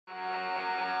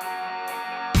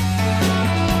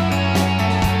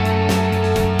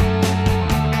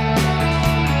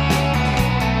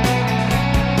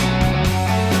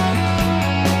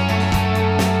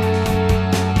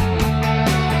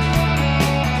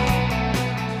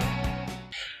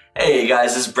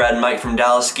guys, this is Brad and Mike from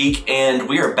Dallas Geek, and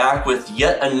we are back with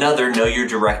yet another Know Your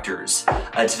Directors.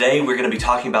 Today we're going to be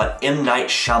talking about M. Night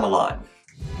Shyamalan.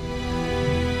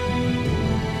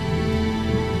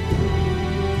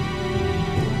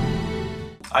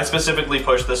 I specifically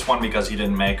pushed this one because he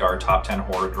didn't make our top 10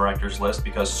 horror directors list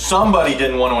because somebody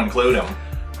didn't want to include him.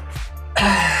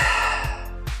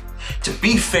 To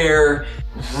be fair,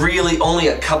 really only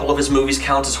a couple of his movies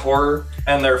count as horror.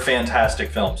 And they're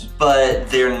fantastic films. But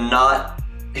they're not,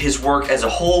 his work as a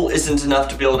whole isn't enough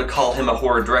to be able to call him a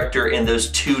horror director, and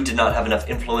those two did not have enough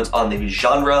influence on the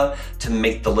genre to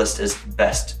make the list as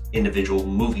best individual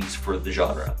movies for the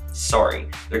genre. Sorry.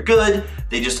 They're good,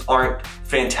 they just aren't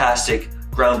fantastic,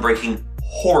 groundbreaking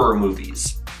horror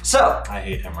movies. So, I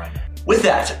hate him right now. With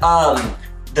that,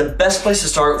 the best place to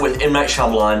start with M. Night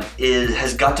Shyamalan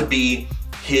has got to be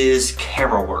his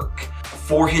camera work.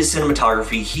 For his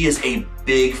cinematography, he is a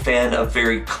big fan of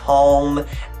very calm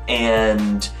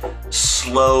and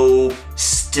slow,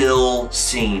 still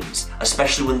scenes,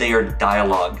 especially when they are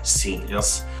dialogue scenes. Yep.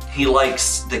 He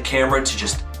likes the camera to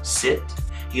just sit.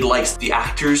 He likes the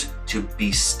actors to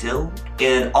be still,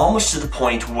 and almost to the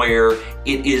point where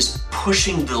it is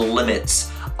pushing the limits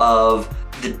of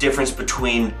the difference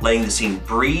between letting the scene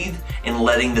breathe and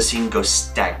letting the scene go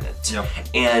stagnant. Yep.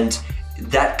 And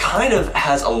that kind of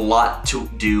has a lot to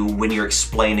do when you're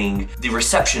explaining the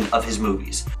reception of his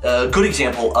movies. A good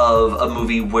example of a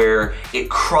movie where it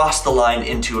crossed the line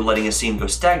into letting a scene go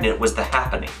stagnant was The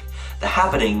Happening. The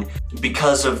Happening,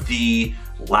 because of the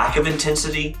lack of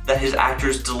intensity that his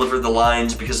actors deliver the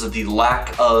lines, because of the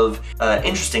lack of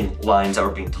interesting lines that were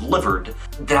being delivered,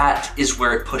 that is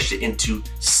where it pushed it into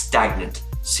stagnant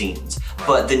scenes. Right.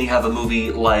 But then you have a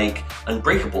movie like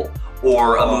Unbreakable,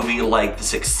 or a movie like The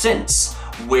Sixth Sense,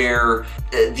 where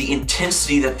the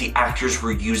intensity that the actors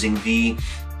were using, the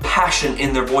passion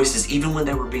in their voices, even when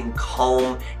they were being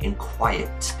calm and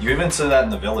quiet. You even see that in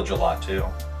The Village a lot too.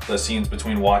 The scenes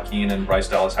between Joaquin and Bryce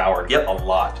Dallas Howard. Yep. A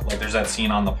lot. Like there's that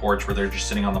scene on the porch where they're just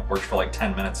sitting on the porch for like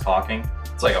 10 minutes talking.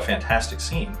 It's like a fantastic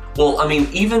scene. Well, I mean,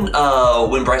 even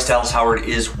when Bryce Dallas Howard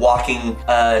is walking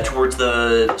towards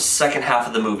the second half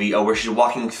of the movie, where she's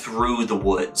walking through the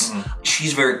woods,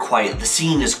 she's very quiet. The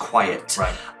scene is quiet.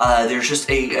 Right. There's just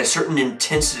a certain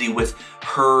intensity with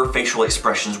her facial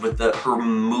expressions, with her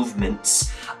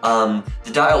movements. The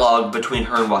dialogue between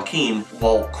her and Joaquin,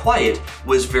 while quiet,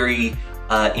 was very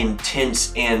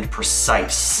intense and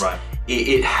precise. Right.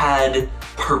 It had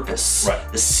purpose.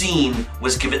 Right. The scene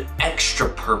was given extra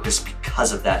purpose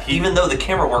because of that, even though the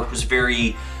camera work was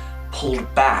very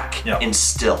pulled back and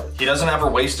still. He doesn't ever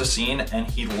waste a scene, and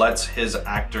he lets his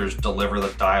actors deliver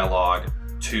the dialogue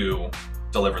to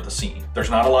deliver the scene. There's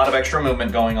not a lot of extra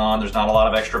movement going on. There's not a lot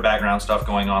of extra background stuff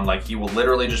going on. Like, he will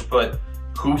literally just put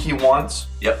who he wants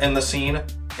in the scene,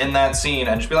 in that scene,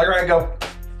 and just be like, all right, go.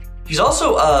 He's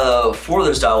also, for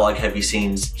those dialogue-heavy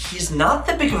scenes, he's not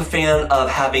that big of a fan of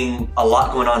having a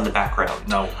lot going on in the background.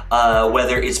 No.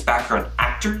 Whether it's background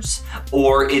actors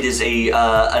or it is any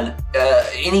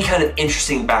kind of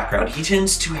interesting background. He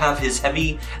tends to have his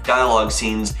heavy dialogue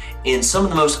scenes in some of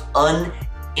the most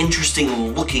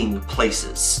uninteresting-looking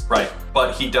places. Right,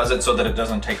 but he does it so that it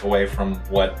doesn't take away from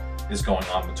what is going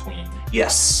on between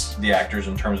the actors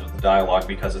in terms of the dialogue,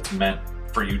 because it's meant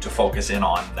for you to focus in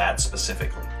on that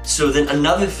specifically. So then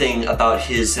another thing about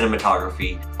his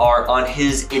cinematography are on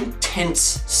his intense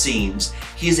scenes.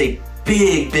 He is a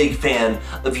big fan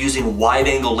of using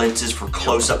wide-angle lenses for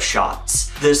close-up shots.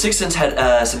 The Sixth Sense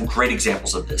had some great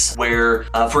examples of this, where,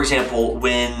 for example,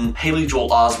 when Haley Joel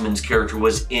Osment's character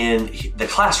was in the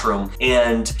classroom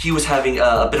and he was having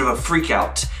a bit of a freak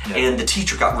out, and the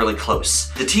teacher got really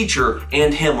close. The teacher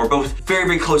and him were both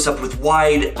very close up with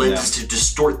wide lenses to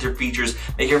distort their features,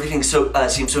 make everything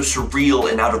seem so surreal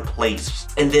and out of place.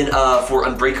 And then for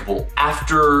Unbreakable,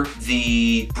 after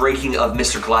the breaking of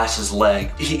Mr. Glass's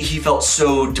leg, he felt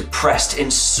so depressed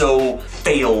and so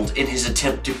failed in his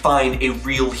attempt to find a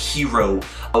real hero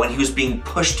when he was being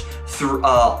pushed through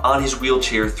on his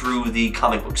wheelchair through the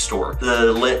comic book store.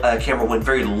 The camera went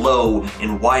very low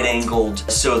and wide-angled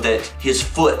so that his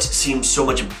foot seemed so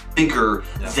much bigger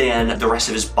than the rest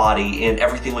of his body, and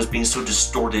everything was being so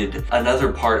distorted.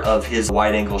 Another part of his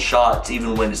wide-angle shots,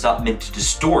 even when it's not meant to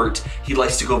distort, he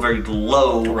likes to go very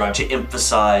low to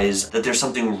emphasize that there's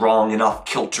something wrong and off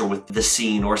kilter with the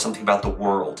scene or something about the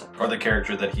world. Or the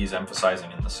character that he's emphasizing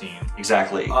in the scene.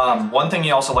 Exactly. One thing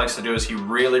he also likes to do is he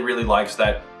really likes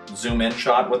that zoom in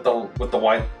shot with the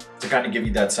wide, to kind of give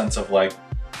you that sense of like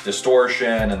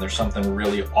distortion and there's something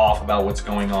really off about what's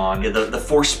going on. Yeah, the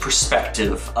forced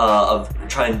perspective of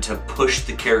trying to push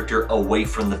the character away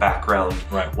from the background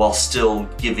while still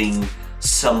giving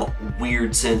some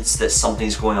weird sense that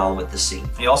something's going on with the scene.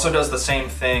 He also does the same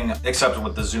thing, except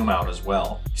with the zoom out as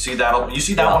well. You see that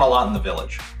one a lot in The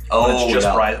Village.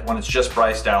 When it's just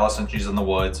Bryce Dallas and she's in the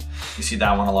woods. You see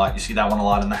that one a lot. You see that one a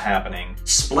lot in The Happening.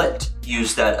 Split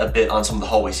used that a bit on some of the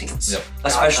hallway scenes. Yep.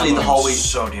 Especially the hallway.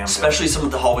 So damn good. Especially some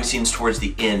of the hallway scenes towards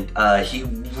the end. He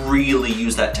really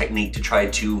used that technique to try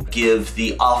to give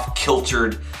the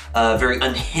off-kiltered, very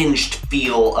unhinged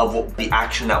feel of what the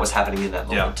action that was happening in that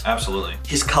moment. Yeah, absolutely.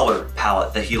 His color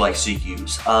palette that he likes to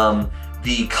use.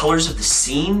 The colors of the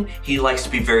scene, he likes to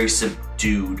be very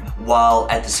subdued, while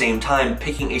at the same time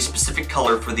picking a specific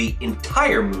color for the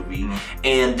entire movie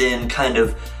and then kind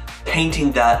of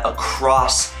painting that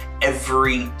across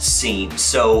every scene.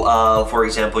 So, for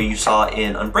example, you saw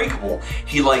in Unbreakable,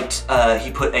 he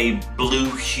put a blue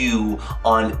hue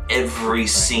on every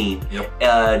scene. Yep.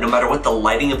 No matter what the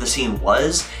lighting of the scene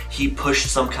was, he pushed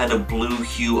some kind of blue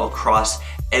hue across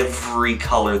every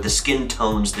color, the skin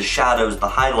tones, the shadows, the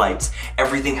highlights,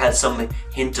 everything had some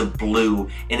hint of blue,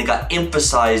 and it got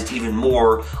emphasized even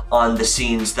more on the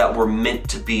scenes that were meant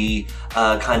to be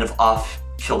kind of off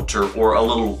kilter or a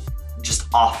little just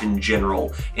off in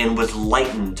general, and was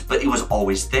lightened, but it was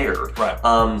always there. Right.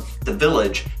 The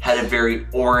Village had a very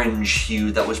orange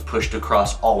hue that was pushed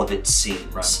across all of its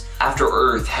scenes. Right. After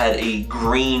Earth had a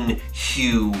green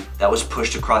hue that was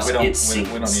pushed across its scenes.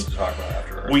 We don't need to talk about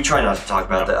After Earth. We try not to talk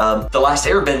about that. The Last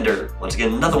Airbender, once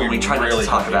again, another one we try not to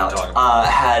talk about,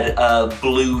 had a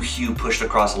blue hue pushed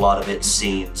across a lot of its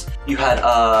scenes. You had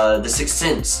The Sixth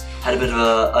Sense, had a bit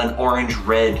of an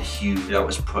orange-red hue that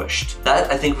was pushed.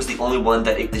 That, I think, was the only one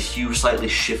that the hue slightly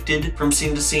shifted from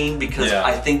scene to scene, because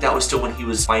I think that was still when he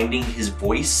was finding his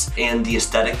voice and the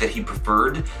aesthetic that he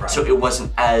preferred, so it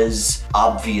wasn't as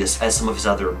obvious as some of his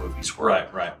other movies were.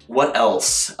 Right. What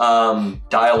else?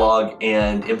 Dialogue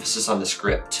and emphasis on the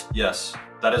script. Yes.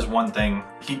 That is one thing.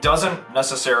 He doesn't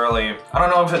necessarily, I don't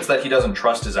know if it's that he doesn't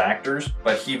trust his actors,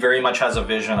 but he very much has a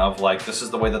vision of like, this is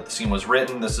the way that the scene was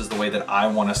written, this is the way that I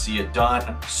want to see it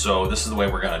done, so this is the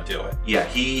way we're gonna do it. Yeah,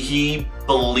 he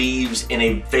believes in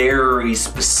a very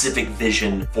specific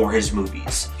vision for his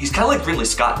movies. He's kind of like Ridley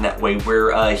Scott in that way,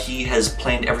 where he has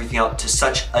planned everything out to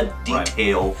such a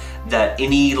detail that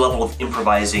any level of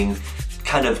improvising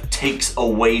kind of takes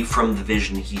away from the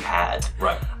vision he had.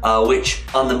 Right. Which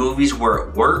on the movies where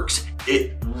it works,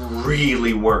 it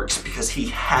really works because he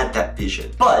had that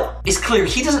vision. But it's clear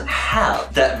he doesn't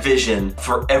have that vision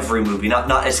for every movie,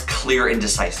 not as clear and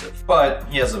decisive. But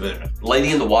he has a vision.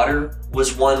 Lady in the Water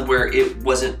was one where it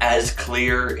wasn't as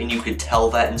clear, and you could tell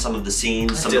that in some of the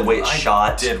scenes, some of the way it's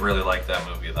shot. I did really like that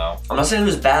movie though. I'm not saying it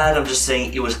was bad, I'm just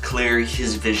saying it was clear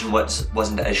his vision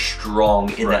wasn't as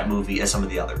strong in that movie as some of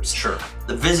the others. Sure.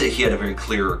 The Visit, he had a very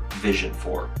clear vision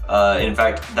for. In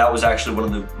fact, that was actually one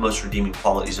of the most redeeming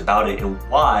qualities about it, and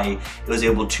why it was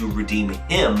able to redeem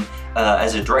him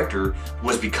as a director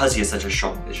was because he has such a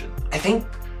strong vision. I think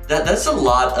that's a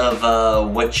lot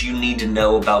of what you need to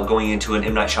know about going into an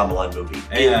M. Night Shyamalan movie.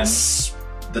 And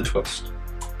the twist.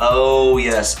 Oh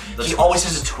yes, he always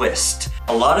has a twist.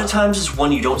 A lot of times it's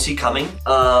one you don't see coming.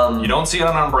 You don't see it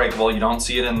in Unbreakable, you don't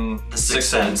see it in The Sixth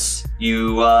Sense.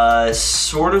 You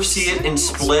sort of see it in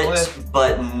Split,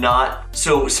 but not.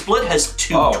 So Split has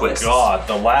two twists. Oh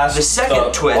God, the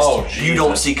second twist you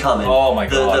don't see coming. Oh my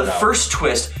God. The first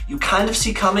twist you kind of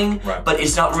see coming, but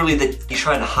it's not really that you're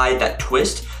trying to hide that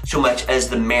twist so much as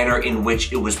the manner in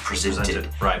which it was presented.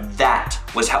 Right. That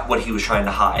was what he was trying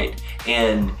to hide.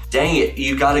 And dang it,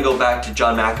 you got to go back to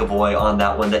John McAvoy on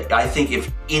that one. That I think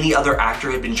if any other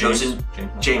actor had been chosen,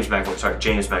 James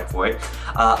McAvoy.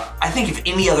 I think if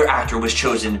any other actor was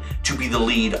chosen to be the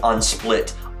lead on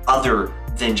Split other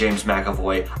than James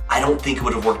McAvoy, I don't think it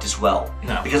would have worked as well.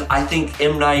 No. Because I think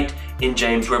M. Night and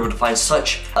James were able to find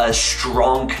such a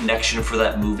strong connection for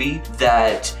that movie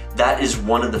that is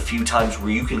one of the few times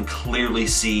where you can clearly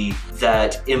see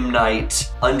that M. Night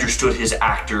understood his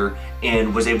actor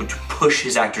and was able to push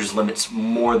his actor's limits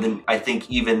more than I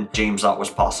think even James thought was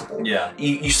possible. Yeah.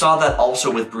 You saw that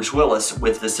also with Bruce Willis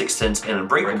with The Sixth Sense and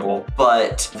Unbreakable,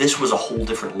 but this was a whole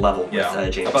different level with James. I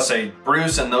was about to say,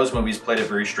 Bruce in those movies played it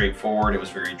very straightforward, it was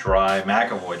very dry.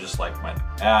 McAvoy just like went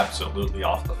absolutely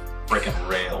off the frickin'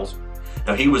 rails.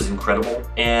 No, he was incredible,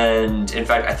 and in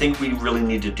fact, I think we really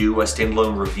need to do a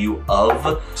standalone review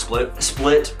of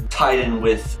Split, tied in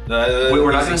with,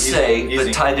 we're not going to say,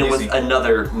 but tied in with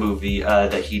another movie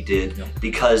that he did,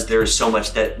 because there's so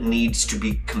much that needs to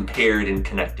be compared and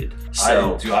connected.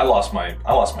 So, I lost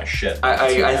my shit.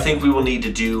 I think we will need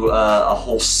to do a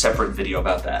whole separate video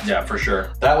about that. Yeah, for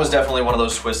sure. That was definitely one of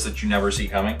those twists that you never see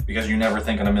coming, because you never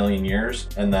think in a million years,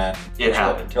 and then it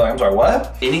happened. You're like, I'm sorry,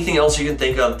 what? Anything else you can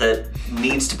think of that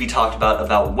needs to be talked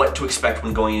about what to expect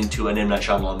when going into an M. Night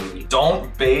Shyamalan movie.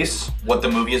 Don't base what the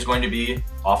movie is going to be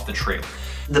off the trailer.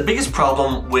 The biggest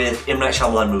problem with M. Night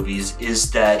Shyamalan movies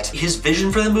is that his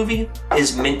vision for the movie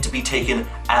is meant to be taken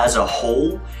as a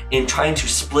whole, and trying to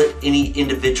split any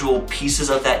individual pieces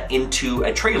of that into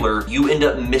a trailer, you end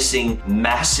up missing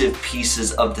massive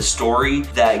pieces of the story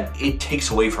that it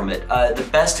takes away from it. The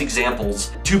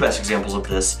two best examples of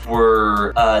this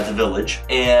were The Village,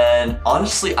 and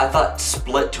honestly, I thought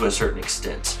Split to a certain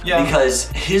extent. Yeah. Because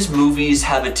his movies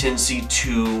have a tendency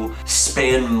to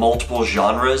span multiple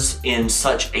genres in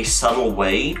such a subtle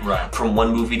way, right, from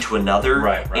one movie to another.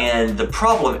 Right. And the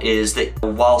problem is that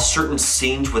while certain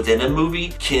scenes within a movie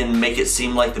can make it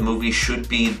seem like the movie should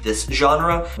be this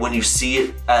genre, when you see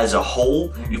it as a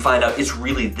whole, you find out it's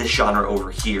really this genre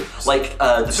over here. Like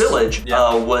The Village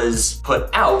was put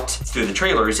out through the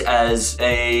trailers as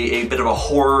a bit of a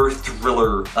horror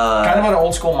thriller. Kind of an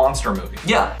old school monster movie.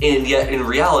 Yeah, and yet in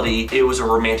reality, it was a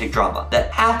romantic drama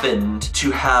that happened to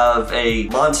have a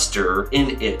monster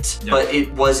in it, but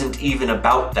it wasn't even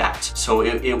about that. So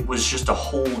it was just a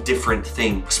whole different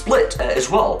thing. Split as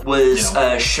well was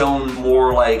shown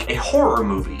more like a horror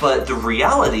movie, but the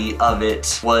reality of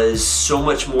it was so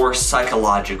much more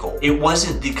psychological. It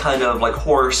wasn't the kind of like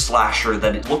horror slasher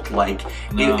that it looked like.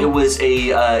 No. It was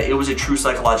a true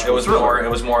psychological thriller. It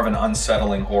was more of an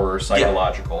unsettling horror,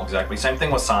 psychological. Yeah. Exactly. Same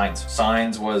thing with Signs.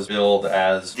 Signs was billed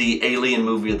as the alien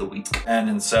movie of the week, and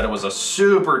instead it was a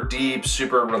super deep,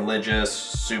 super religious,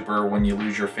 super when you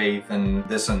lose your faith and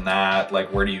this and that,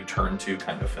 like where do you turn to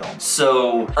kind of film.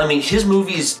 So, I mean, his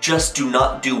movies just do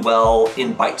not do well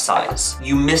in bite size.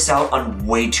 You miss out on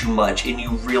way too much, and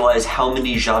you realize how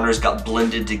many genres got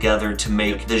blended together to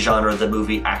make the genre the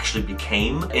movie actually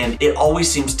became, and it always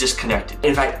seems disconnected.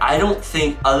 In fact, I don't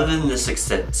think, other than The Sixth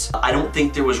Sense, I don't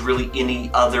think there was really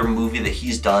any other movie that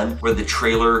he's done where the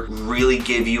trailer really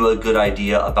gave you a good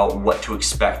idea about what to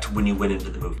expect when you went into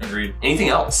the movie. Agreed. Anything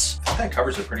else? I think that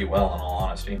covers it pretty well, in all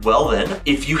honesty. Well then,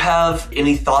 if you have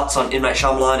any thoughts on M. Night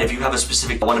Shyamalan, if you have a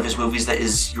specific one of his movies that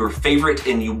is your favorite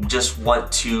and you just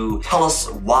want to tell us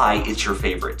why it's your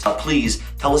favorite, please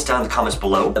tell us down in the comments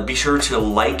below. Be sure to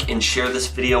like and share this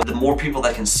video. The more people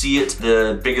that can see it,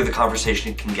 the bigger the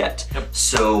conversation it can get. Yep.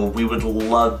 So we would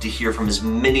love to hear from as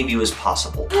many of you as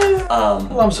possible.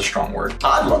 Love's a strong word.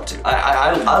 I'd love to.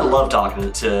 I love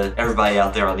talking to everybody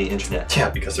out there on the internet. Yeah,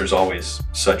 because there's always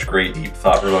such great, deep,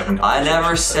 thought-provoking conversations. I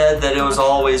never said that it was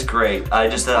always great. I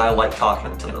just said I like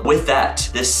talking to them. With that,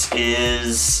 this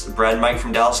is Brad and Mike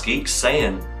from Dallas Geeks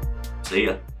saying, see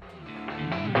ya.